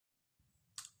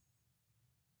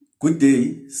Good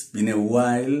day. It's been a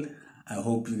while. I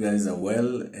hope you guys are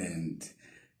well and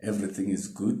everything is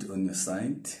good on your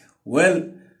side. Well,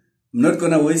 I'm not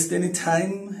gonna waste any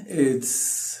time.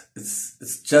 It's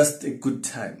just a good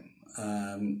time.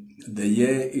 The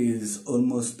year is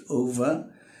almost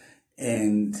over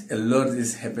and a lot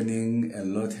is happening. A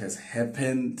lot has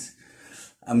happened.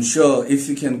 I'm sure if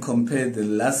you can compare the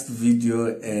last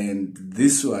video and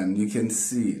this one, you can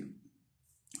see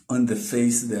on the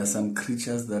face there are some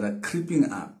creatures that are creeping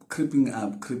up.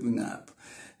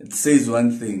 It says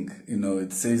one thing,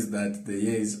 it says that the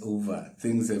year is over.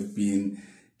 Things have been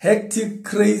hectic,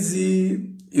 crazy.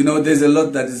 There's a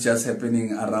lot that is just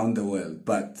happening around the world,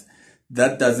 but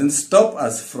that doesn't stop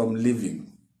us from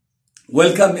living.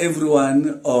 Welcome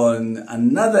everyone on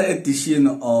another edition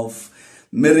of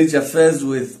Marriage Affairs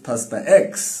with Pastor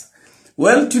X.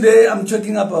 Well, today I'm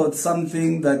talking about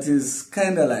something that is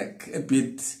kind of like a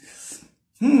bit,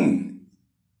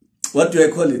 what do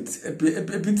I call it? A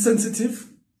bit sensitive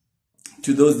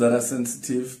to those that are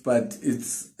sensitive, but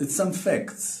it's some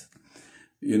facts.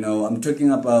 I'm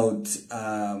talking about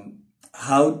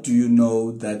how do you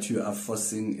know that you are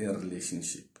forcing a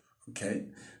relationship, okay?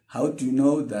 How do you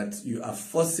know that you are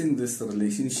forcing this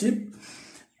relationship?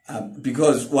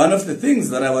 Because one of the things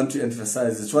that I want to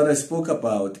emphasize is what I spoke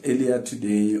about earlier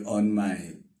today on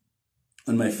my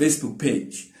Facebook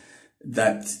page,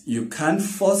 that you can't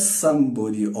force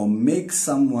somebody or make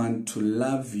someone to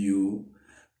love you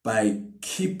by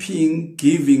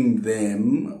giving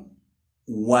them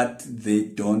what they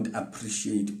don't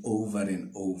appreciate over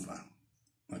and over.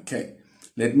 Okay,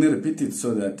 let me repeat it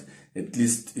so that at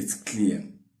least it's clear.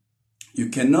 You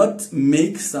cannot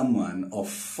make someone or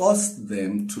force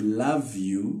them to love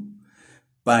you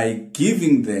by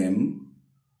giving them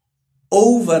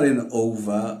over and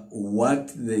over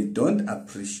what they don't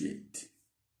appreciate.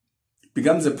 It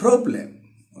becomes a problem,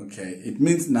 okay? It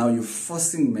means now you're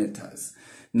forcing matters.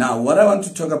 Now, what I want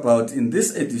to talk about in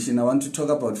this edition, I want to talk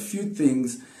about a few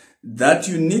things that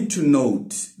you need to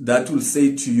note that will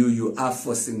say to you, you are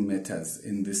forcing matters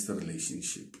in this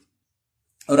relationship.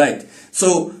 All right.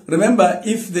 So remember,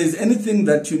 if there's anything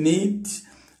that you need,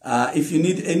 if you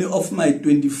need any of my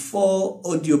 24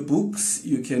 audiobooks,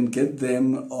 you can get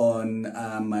them on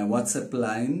my WhatsApp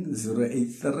line,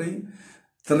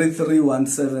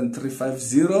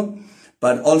 083-3317-350.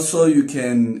 But also you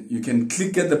can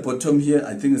click at the bottom here.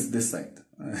 I think it's this side.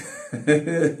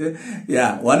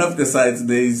 Yeah, one of the sides,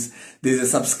 there's a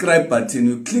subscribe button.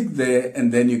 You click there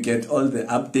and then you get all the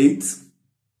updates.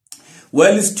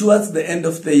 Well, it's towards the end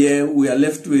of the year. We are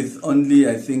left with only,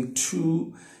 I think,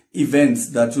 2 events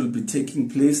that will be taking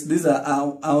place. These are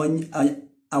our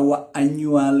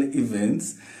annual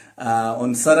events.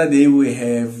 On Saturday, we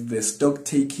have the stock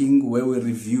taking where we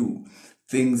review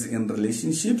things in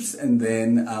relationships. And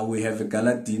then we have a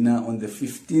gala dinner on the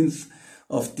 15th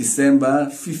of December.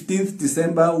 15th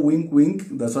December, wink, wink.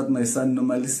 That's what my son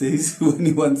normally says when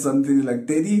he wants something like,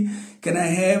 Daddy, can I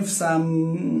have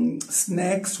some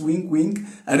snacks, wink, wink?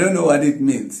 I don't know what it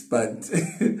means, but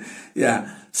yeah.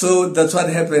 So that's what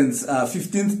happens.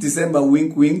 15th December,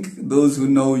 wink, wink. Those who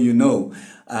know, you know.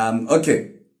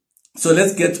 Okay. So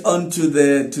let's get on to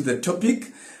the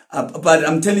topic. But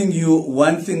I'm telling you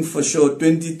one thing for sure,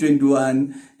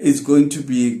 2021 is going to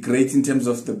be great in terms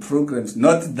of the programs.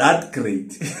 Not that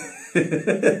great.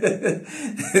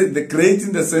 The great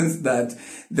in the sense that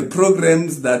the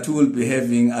programs that we will be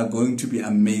having are going to be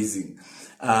amazing.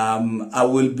 I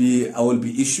will be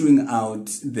issuing out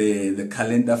the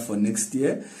calendar for next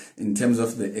year in terms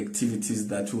of the activities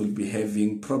that we'll be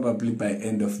having probably by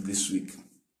end of this week.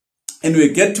 And we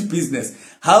get to business.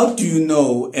 How do you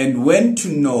know and when to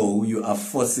know you are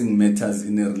forcing matters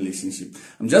in a relationship?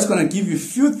 I'm just going to give you a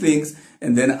few things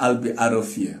and then I'll be out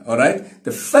of here. All right.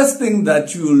 The first thing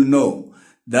that you will know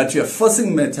that you are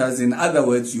forcing matters, in other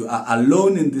words, you are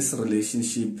alone in this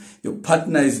relationship. Your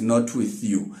partner is not with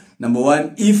you. Number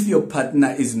one, if your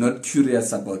partner is not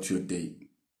curious about your day,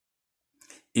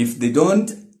 if they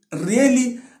don't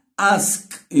really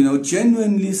ask,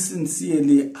 genuinely,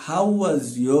 sincerely, how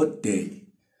was your day?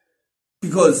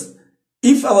 Because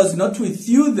if I was not with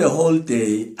you the whole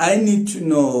day, I need to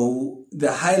know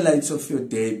the highlights of your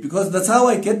day, because that's how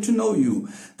I get to know you.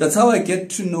 That's how I get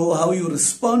to know how you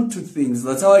respond to things.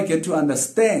 That's how I get to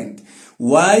understand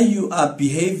why you are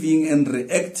behaving and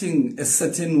reacting a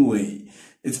certain way.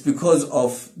 It's because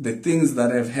of the things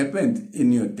that have happened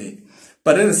in your day.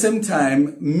 But at the same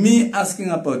time, me asking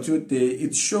about your day,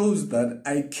 it shows that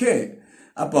I care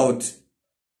about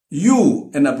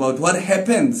you and about what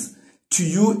happens to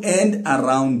you and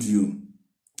around you.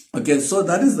 Okay, so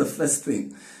that is the first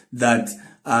thing that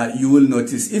you will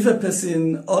notice if a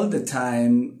person all the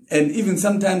time, and even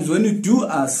sometimes when you do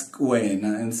ask when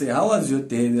and say, how was your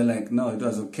day? They're like, no, it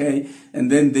was okay.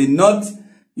 And then they not,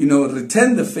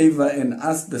 return the favor and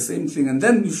ask the same thing. And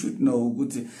then you should know,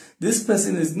 this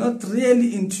person is not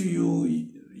really into you.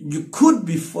 You could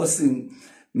be forcing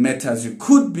matters. You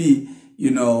could be,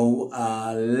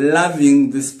 loving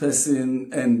this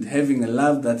person and having a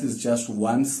love that is just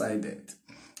one-sided.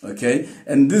 Okay?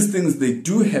 And these things, they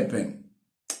do happen.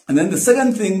 And then the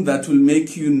second thing that will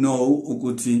make you know,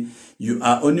 Uguti, you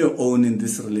are on your own in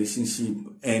this relationship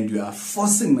and you are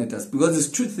forcing matters, because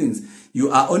there's two things. You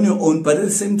are on your own, but at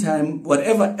the same time,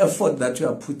 whatever effort that you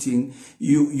are putting,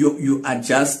 you are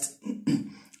just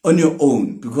on your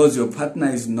own because your partner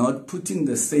is not putting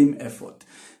the same effort.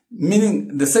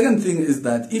 Meaning, the second thing is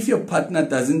that if your partner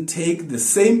doesn't take the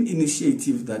same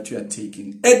initiative that you are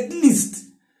taking, at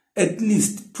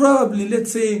least, probably,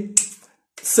 let's say,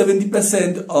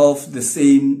 70% of the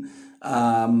same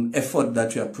effort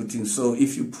that you are putting. So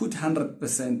if you put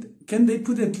 100%, can they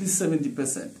put at least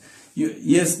 70%?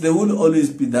 Yes, there will always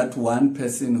be that one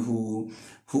person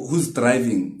who's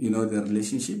driving, the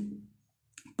relationship.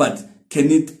 But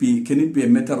can it be a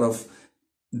matter of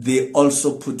they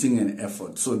also putting an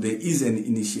effort? So there is an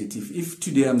initiative. If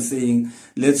today I'm saying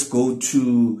let's go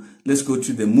to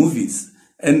the movies,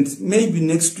 and maybe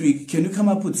next week, can you come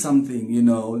up with something,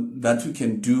 that we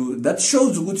can do that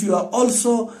shows that you are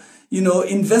also,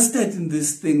 invested in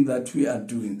this thing that we are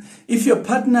doing. If your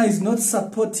partner is not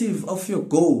supportive of your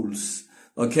goals,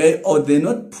 okay, or they're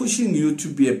not pushing you to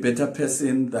be a better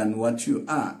person than what you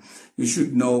are, you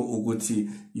should know,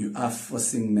 Uguti, you are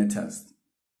forcing matters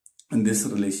in this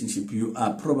relationship. You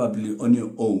are probably on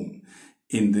your own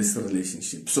in this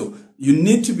relationship. So you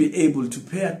need to be able to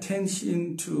pay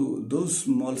attention to those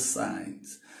small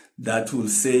signs that will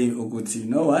say, Uguti, you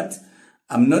know what?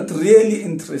 I'm not really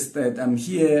interested. I'm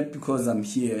here because I'm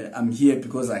here. I'm here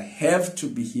because I have to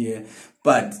be here.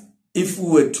 But if we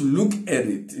were to look at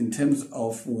it in terms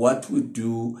of what we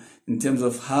do, in terms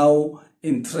of how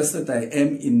interested I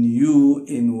am in you,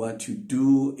 in what you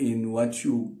do, in what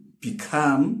you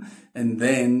become, and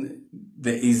then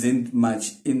there isn't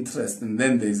much interest, and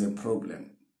then there's a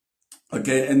problem.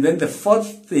 Okay, and then the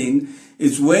fourth thing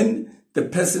is when the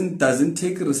person doesn't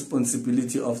take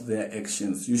responsibility of their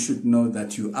actions. You should know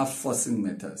that you are forcing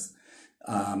matters.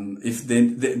 If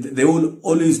they will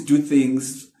always do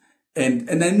things,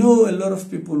 and I know a lot of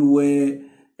people where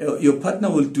your partner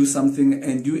will do something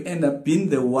and you end up being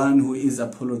the one who is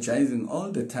apologizing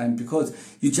all the time because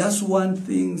you just want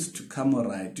things to come all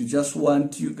right. You just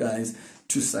want you guys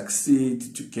to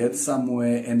succeed, to get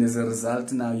somewhere, and as a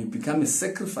result now you become a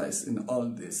sacrifice in all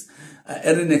this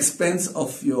at an expense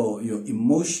of your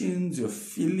emotions, your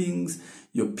feelings,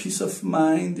 your peace of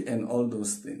mind, and all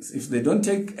those things. If they don't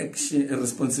take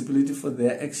responsibility for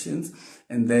their actions,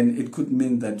 and then it could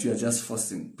mean that you are just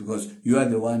forcing because you are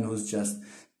the one who's just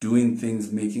doing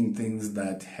things, making things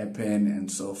that happen,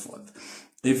 and so forth.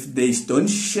 If they don't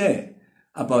share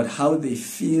about how they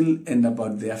feel and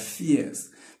about their fears,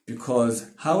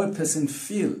 because how a person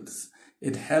feels,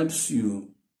 it helps you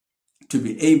to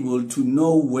be able to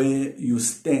know where you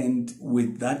stand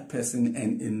with that person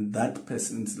and in that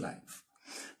person's life.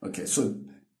 Okay, so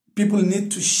people need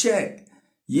to share.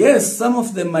 Yes, some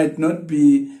of them might not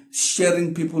be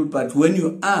sharing people, but when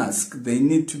you ask, they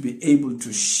need to be able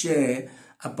to share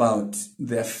about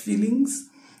their feelings.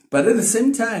 But at the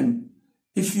same time,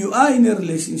 if you are in a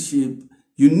relationship,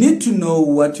 you need to know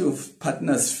what your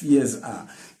partner's fears are.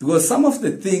 Because some of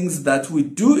the things that we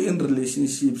do in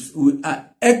relationships, we are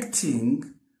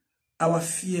acting our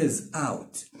fears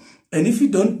out. And if you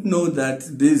don't know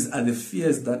that these are the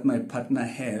fears that my partner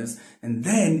has, and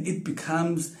then it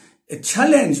becomes a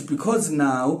challenge because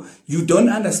now you don't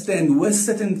understand where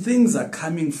certain things are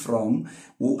coming from,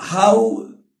 how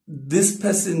this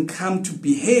person come to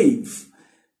behave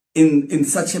in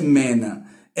such a manner.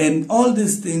 And all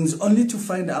these things only to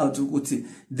find out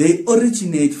they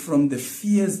originate from the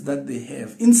fears that they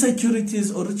have.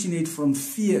 Insecurities originate from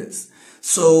fears.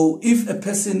 So if a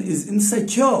person is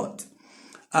insecure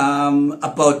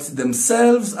about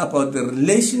themselves, about the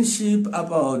relationship,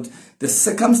 about the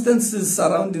circumstances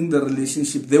surrounding the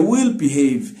relationship, they will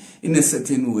behave in a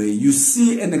certain way. You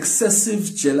see an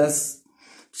excessive jealousy,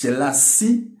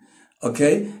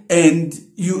 okay? And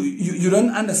you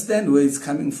don't understand where it's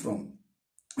coming from.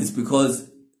 It's because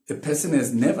a person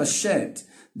has never shared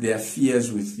their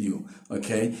fears with you,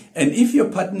 okay? And if your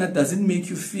partner doesn't make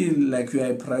you feel like you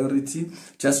are a priority,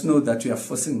 just know that you are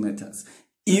forcing matters.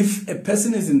 If a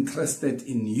person is interested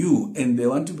in you and they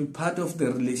want to be part of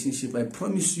the relationship, I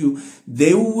promise you,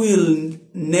 they will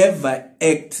never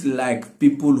act like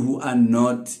people who are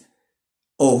not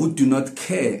or who do not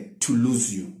care to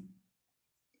lose you.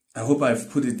 I hope I've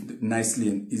put it nicely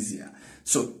and easier.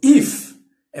 So if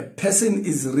a person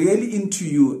is really into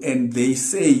you and they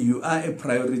say you are a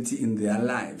priority in their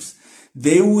lives,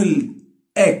 they will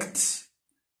act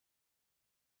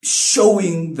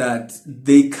showing that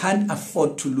they can't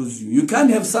afford to lose you. You can't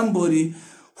have somebody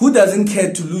who doesn't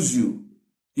care to lose you.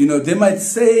 You know, they might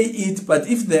say it, but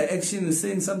if their action is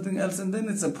saying something else, and then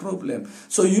it's a problem.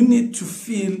 So you need to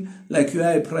feel like you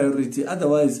are a priority.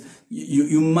 Otherwise,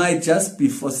 you might just be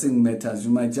forcing matters.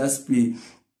 You might just be,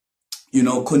 you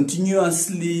know,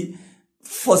 continuously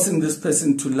forcing this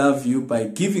person to love you by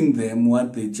giving them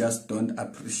what they just don't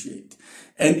appreciate.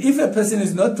 And if a person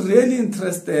is not really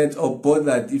interested or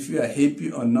bothered if you are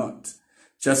happy or not,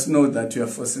 just know that you are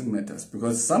forcing matters,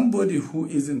 because somebody who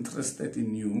is interested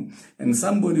in you and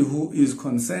somebody who is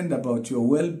concerned about your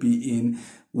well-being,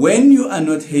 when you are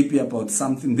not happy about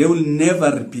something, they will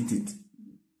never repeat it.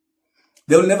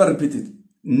 They will never repeat it.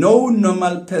 No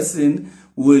normal person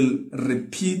will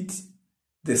repeat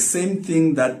the same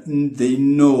thing that they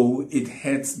know it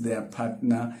hurts their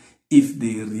partner if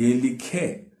they really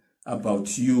care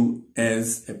about you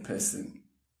as a person.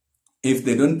 If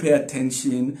they don't pay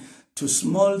attention to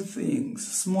small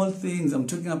things, I'm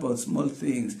talking about small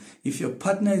things. If your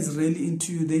partner is really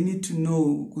into you, they need to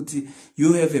know,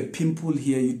 you have a pimple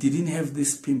here, you didn't have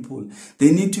this pimple.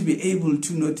 They need to be able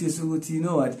to notice, you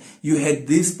know what, you had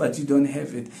this, but you don't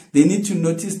have it. They need to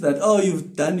notice that, oh,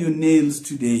 you've done your nails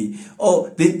today.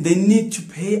 Or they need to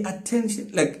pay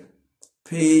attention, like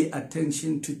pay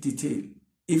attention to detail.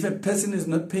 If a person is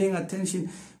not paying attention,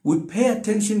 we pay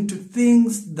attention to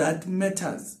things that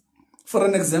matters. For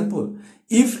an example,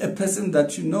 if a person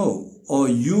that you know or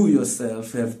you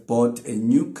yourself have bought a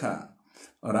new car,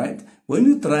 all right, when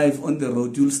you drive on the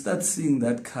road, you'll start seeing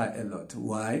that car a lot.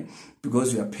 Why?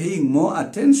 Because you are paying more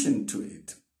attention to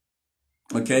it.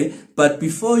 Okay, but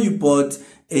before you bought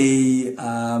a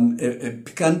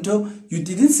Picanto, you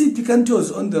didn't see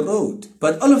Picantos on the road.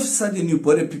 But all of a sudden you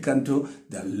bought a Picanto,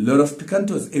 there are a lot of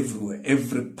Picantos everywhere.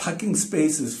 Every parking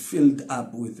space is filled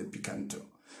up with a Picanto.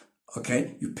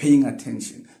 Okay, you're paying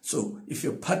attention. So if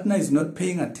your partner is not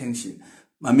paying attention,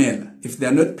 Mamela, if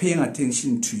they're not paying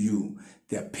attention to you,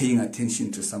 they're paying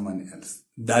attention to someone else.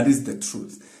 That is the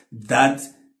truth. That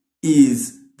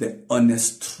is the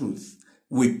honest truth.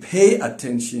 We pay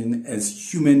attention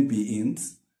as human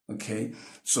beings, okay?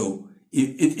 So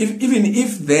even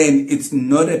if then it's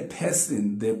not a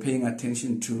person they're paying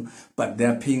attention to, but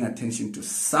they're paying attention to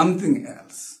something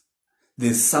else.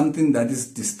 There's something that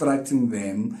is distracting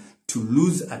them to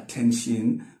lose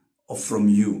attention from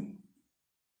you.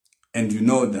 And you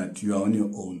know that you are on your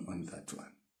own on that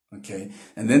one, okay?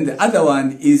 And then the other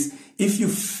one is, if you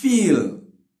feel,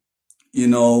 you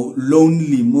know,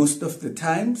 lonely most of the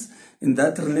times in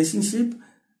that relationship,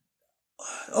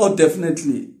 oh,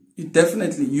 definitely,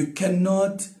 you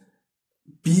cannot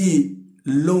be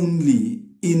lonely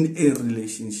in a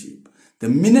relationship. The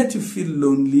minute you feel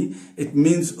lonely, it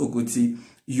means, Oguti,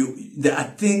 there are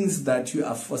things that you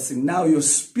are forcing. Now your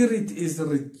spirit is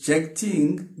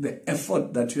rejecting the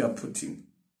effort that you are putting.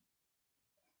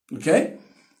 Okay?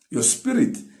 Your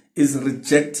spirit is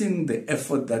rejecting the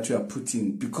effort that you are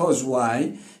putting. Because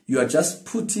why? You are just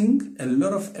putting a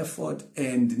lot of effort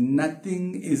and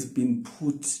nothing is being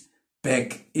put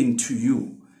back into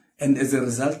you. And as a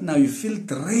result, now you feel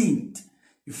drained.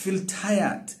 You feel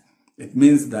tired. It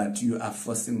means that you are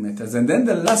forcing matters. And then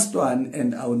the last one,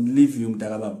 and I will leave you,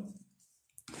 Mdagaba.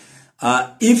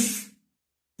 If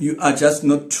you are just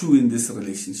not true in this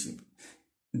relationship,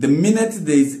 the minute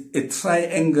there is a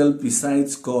triangle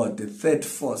besides God, the third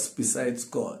force besides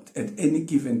God, at any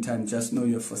given time, just know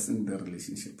you're forcing the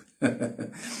relationship.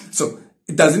 So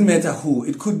it doesn't matter who.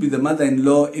 It could be the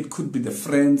mother-in-law, it could be the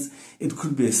friends, it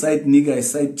could be a side nigger, a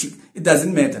side chick. It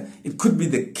doesn't matter. It could be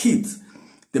the kids.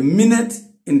 The minute,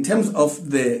 in terms of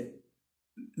the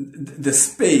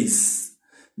space,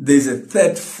 there's a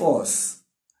third force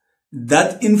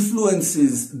that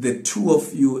influences the two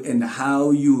of you and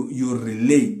how you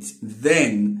relate,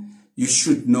 then you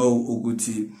should know,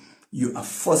 Uguti, you are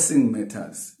forcing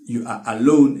matters. You are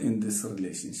alone in this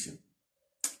relationship.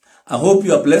 I hope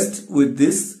you are blessed with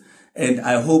this, and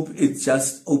I hope it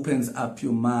just opens up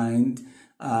your mind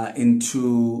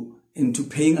into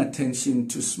paying attention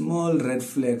to small red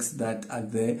flags that are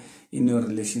there in your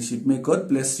relationship. May God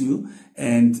bless you.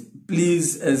 And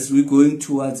please, as we're going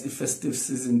towards a festive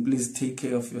season, please take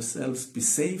care of yourselves. Be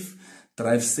safe.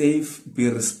 Drive safe, be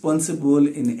responsible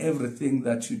in everything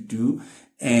that you do,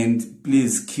 and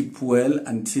please keep well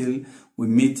until we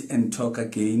meet and talk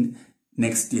again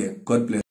next year. God bless.